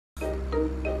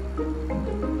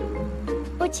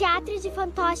teatro de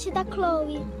fantoche da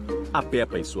Chloe. A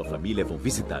Peppa e sua família vão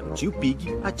visitar o tio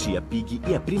Pig, a tia Pig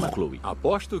e a prima Chloe.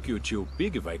 Aposto que o tio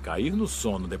Pig vai cair no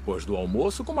sono depois do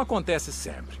almoço, como acontece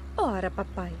sempre. Ora,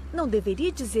 papai, não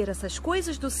deveria dizer essas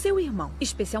coisas do seu irmão,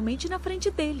 especialmente na frente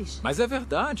deles. Mas é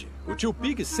verdade. O tio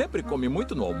Pig sempre come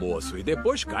muito no almoço e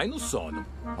depois cai no sono,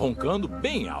 roncando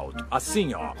bem alto,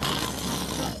 assim, ó.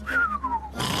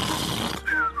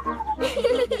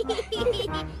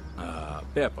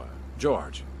 Peppa,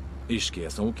 George,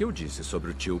 esqueçam o que eu disse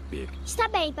sobre o tio Pig. Está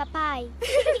bem, papai.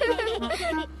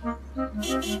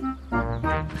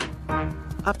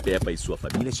 A Peppa e sua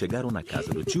família chegaram na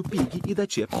casa do tio Pig e da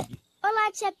tia Pig. Olá,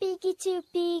 tia Pig e tio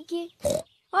Pig.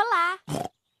 Olá.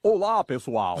 Olá,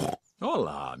 pessoal.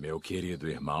 Olá, meu querido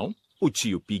irmão. O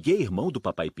tio Pig é irmão do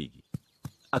papai Pig.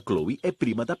 A Chloe é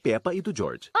prima da Peppa e do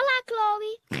George. Olá,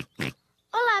 Chloe.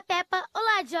 Olá, Peppa.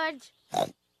 Olá, George.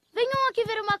 Venham aqui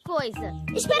ver uma coisa.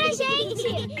 Espera a gente!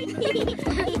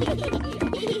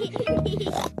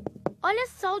 Olha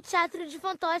só o teatro de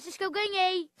fantoches que eu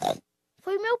ganhei.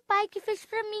 Foi meu pai que fez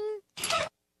pra mim.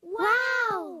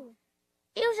 Uau!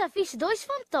 Eu já fiz 2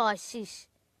 fantoches.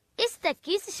 Esse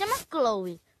daqui se chama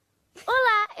Chloe.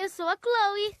 Olá, eu sou a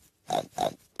Chloe.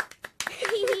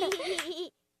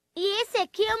 E esse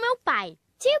aqui é o meu pai,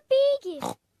 tio Pig.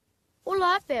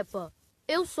 Olá, Peppa.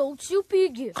 Eu sou o tio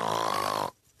Pig.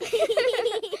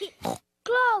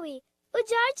 Chloe, o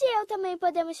George e eu também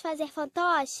podemos fazer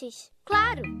fantoches?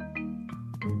 Claro.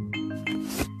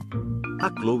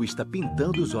 A Chloe está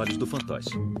pintando os olhos do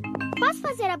fantoche. Posso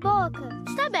fazer a boca?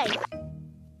 Está bem.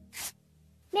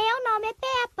 Meu nome é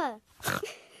Peppa.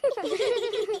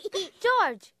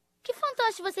 George, que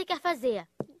fantoche você quer fazer?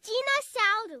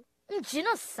 Dinossauro. Um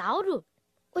dinossauro?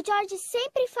 O George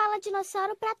sempre fala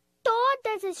dinossauro para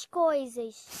todas as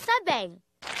coisas. Está bem.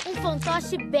 Um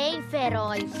fantoche bem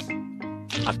feroz.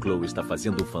 A Chloe está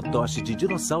fazendo um fantoche de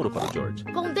dinossauro para o George.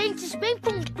 Com dentes bem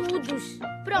pontudos.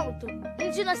 Pronto, um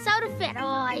dinossauro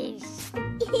feroz.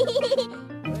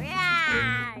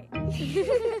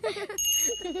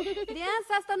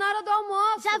 Crianças, está na hora do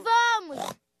almoço. Já vamos!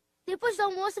 Depois do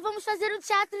almoço, vamos fazer um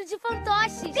teatro de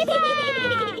fantoches.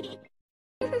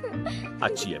 A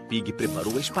tia Pig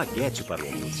preparou espaguete para o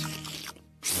almoço.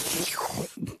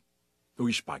 O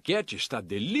espaguete está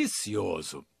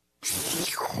delicioso.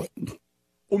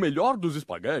 O melhor dos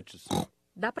espaguetes.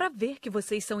 Dá pra ver que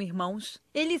vocês são irmãos.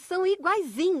 Eles são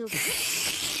iguaizinhos.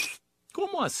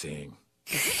 Como assim?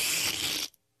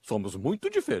 Somos muito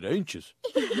diferentes.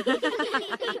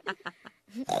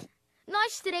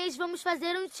 Nós 3 vamos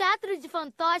fazer um teatro de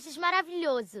fantoches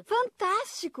maravilhoso.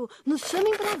 Fantástico! Nos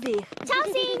chamem pra ver.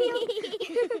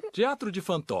 Tchauzinho! Teatro de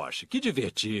fantoche, que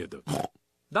divertido.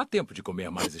 Dá tempo de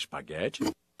comer mais espaguete?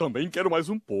 Também quero mais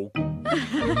um pouco.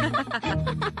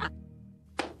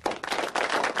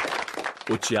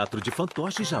 O teatro de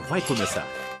fantoche já vai começar.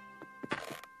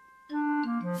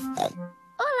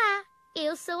 Olá,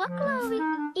 eu sou a Chloe.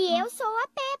 E eu sou a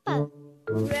Peppa.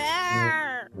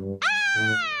 Ah!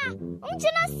 Um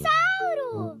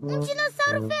dinossauro! Um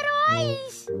dinossauro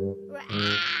feroz!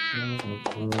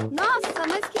 Nossa,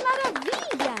 mas que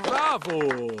maravilha!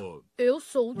 Bravo! Eu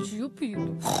sou o tio Pig.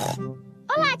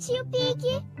 Olá, tio Pig.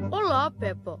 Olá,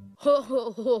 Peppa.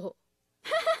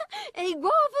 É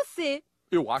igual a você.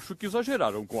 Eu acho que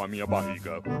exageraram com a minha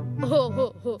barriga.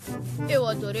 Eu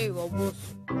adorei o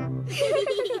almoço.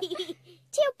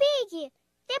 Tio Pig,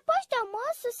 depois do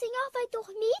almoço o senhor vai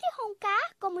dormir e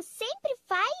roncar como sempre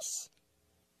faz?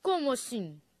 Como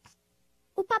assim?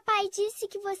 O papai disse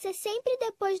que você sempre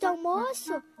depois do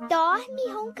almoço dorme e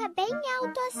ronca bem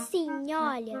alto assim,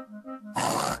 olha.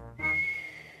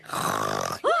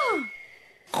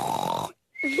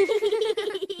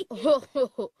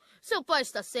 Seu pai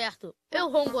está certo. Eu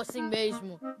ronco assim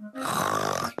mesmo.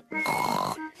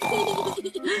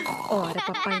 Ora,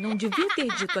 papai não devia ter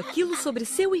dito aquilo sobre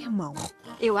seu irmão.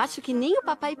 Eu acho que nem o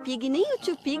papai Pig nem o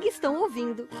tio Pig estão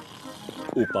ouvindo.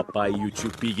 O papai e o tio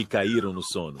Pig caíram no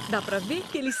sono. Dá pra ver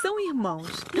que eles são irmãos.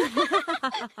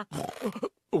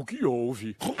 O que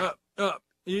houve?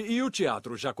 E o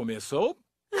teatro já começou?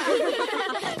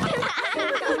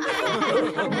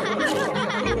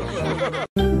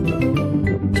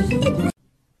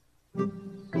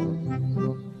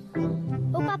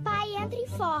 O papai entra em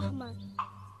forma.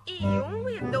 E 1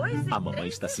 e 2 e A mamãe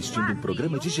está assistindo um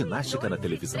programa de ginástica na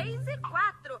televisão. 3 e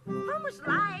 4. Vamos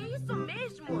lá, é isso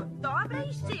mesmo. Dobra e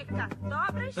estica.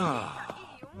 Dobra e estica.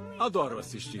 Adoro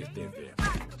assistir TV.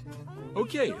 O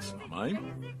que é isso, mamãe?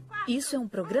 Isso é um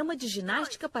programa de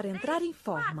ginástica para entrar em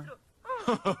forma.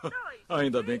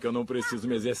 Ainda bem que eu não preciso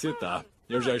me exercitar.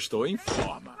 Eu já estou em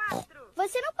forma.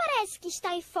 Você não parece que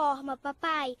está em forma,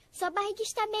 papai. Sua barriga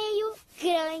está meio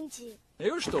grande.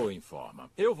 Eu estou em forma.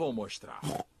 Eu vou mostrar.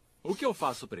 O que eu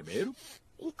faço primeiro?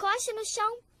 Encoste no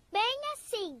chão bem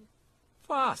assim.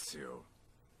 Fácil.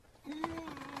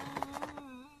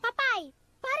 Papai,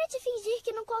 para de fingir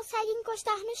que não consegue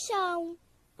encostar no chão.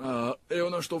 Eu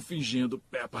não estou fingindo,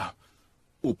 Peppa.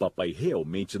 O papai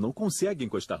realmente não consegue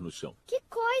encostar no chão. Que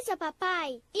coisa,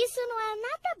 papai. Isso não é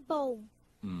nada bom.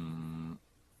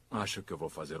 Acho que eu vou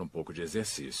fazer um pouco de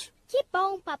exercício. Que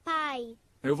bom, papai.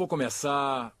 Eu vou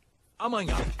começar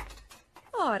amanhã.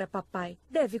 Ora, papai,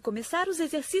 deve começar os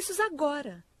exercícios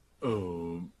agora.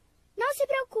 Não se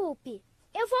preocupe.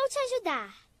 Eu vou te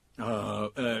ajudar.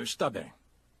 Está bem.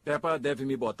 Peppa deve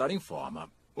me botar em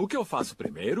forma. O que eu faço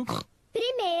primeiro?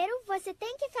 Primeiro, você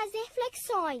tem que fazer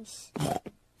flexões.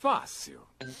 Fácil.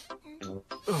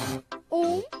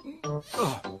 1,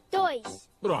 2.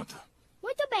 Pronto.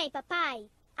 Muito bem, papai.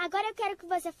 Agora eu quero que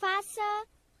você faça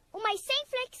umas 100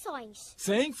 flexões.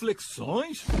 100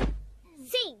 flexões?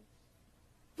 Sim.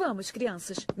 Vamos,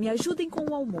 crianças, me ajudem com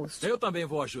o almoço. Eu também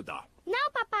vou ajudar.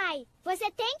 Não, papai. Você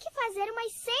tem que fazer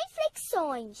umas 100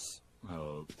 flexões.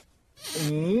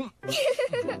 1,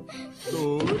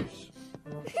 2,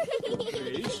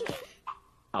 3.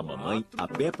 A mamãe, a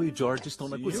Peppa e o George estão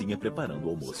na 5, cozinha preparando o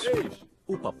almoço. 6,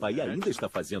 O papai ainda está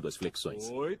fazendo as flexões.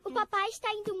 8, O papai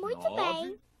está indo muito 9,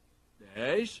 bem.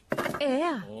 10,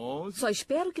 É, 11, só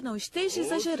espero que não esteja 12.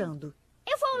 exagerando.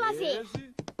 Eu vou lá ver.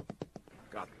 13,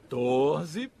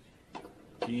 14,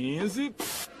 15,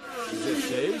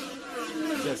 16,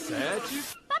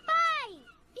 17. Papai!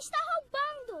 Está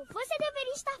roubando! Você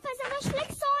deveria estar fazendo as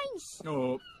flexões.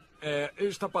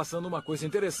 Está passando uma coisa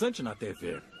interessante na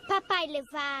TV. Papai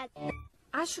levado.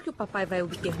 Acho que o papai vai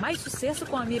obter mais sucesso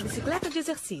com a minha bicicleta de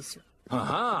exercício.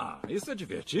 Isso é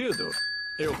divertido.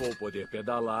 Eu vou poder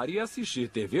pedalar e assistir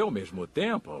TV ao mesmo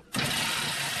tempo.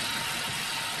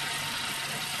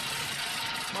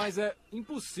 Mas é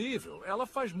impossível. Ela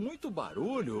faz muito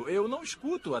barulho. Eu não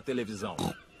escuto a televisão.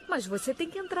 Mas você tem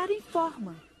que entrar em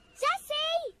forma. Já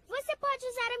sei! Você pode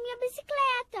usar a minha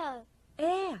bicicleta.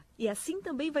 É, e assim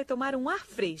também vai tomar um ar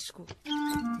fresco.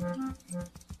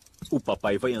 O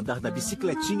papai vai andar na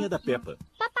bicicletinha da Peppa.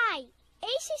 Papai,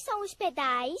 estes são os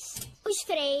pedais, os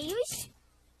freios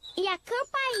e a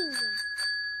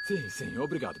campainha. Sim,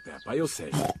 obrigado, Peppa. Eu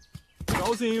sei.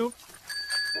 Tchauzinho.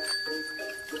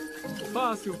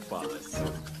 Fácil.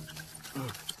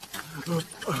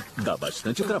 Dá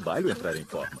bastante trabalho entrar em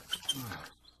forma.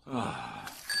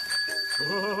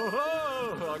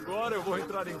 Agora eu vou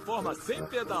entrar em forma sem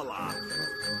pedalar.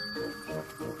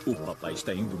 O papai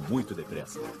está indo muito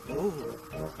depressa.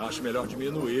 Acho melhor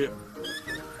diminuir.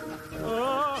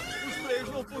 Os freios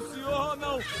não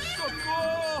funcionam!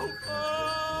 Socorro!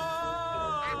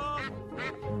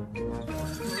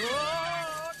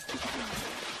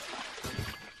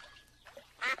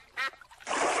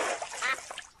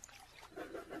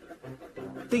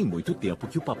 Tem muito tempo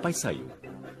que o papai saiu.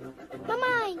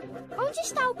 Mamãe, onde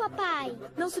está o papai?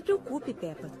 Não se preocupe,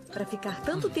 Peppa. Para ficar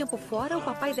tanto tempo fora, o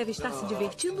papai deve estar se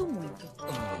divertindo muito.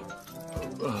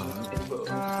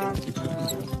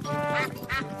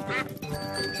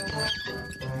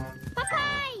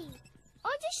 Papai,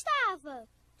 onde estava?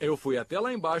 Eu fui até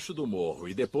lá embaixo do morro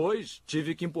e depois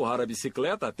tive que empurrar a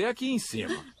bicicleta até aqui em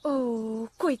cima. Oh,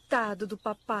 coitado do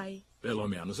papai. Pelo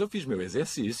menos eu fiz meu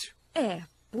exercício. É,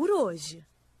 por hoje.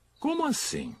 Como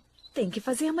assim? Tem que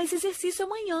fazer mais exercício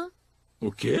amanhã.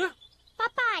 O quê?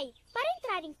 Papai, para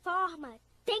entrar em forma,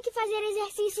 tem que fazer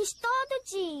exercícios todo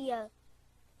dia.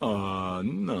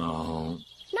 Não.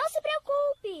 Não se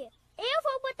preocupe, eu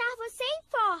vou botar você em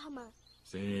forma.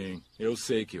 Sim, eu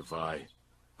sei que vai.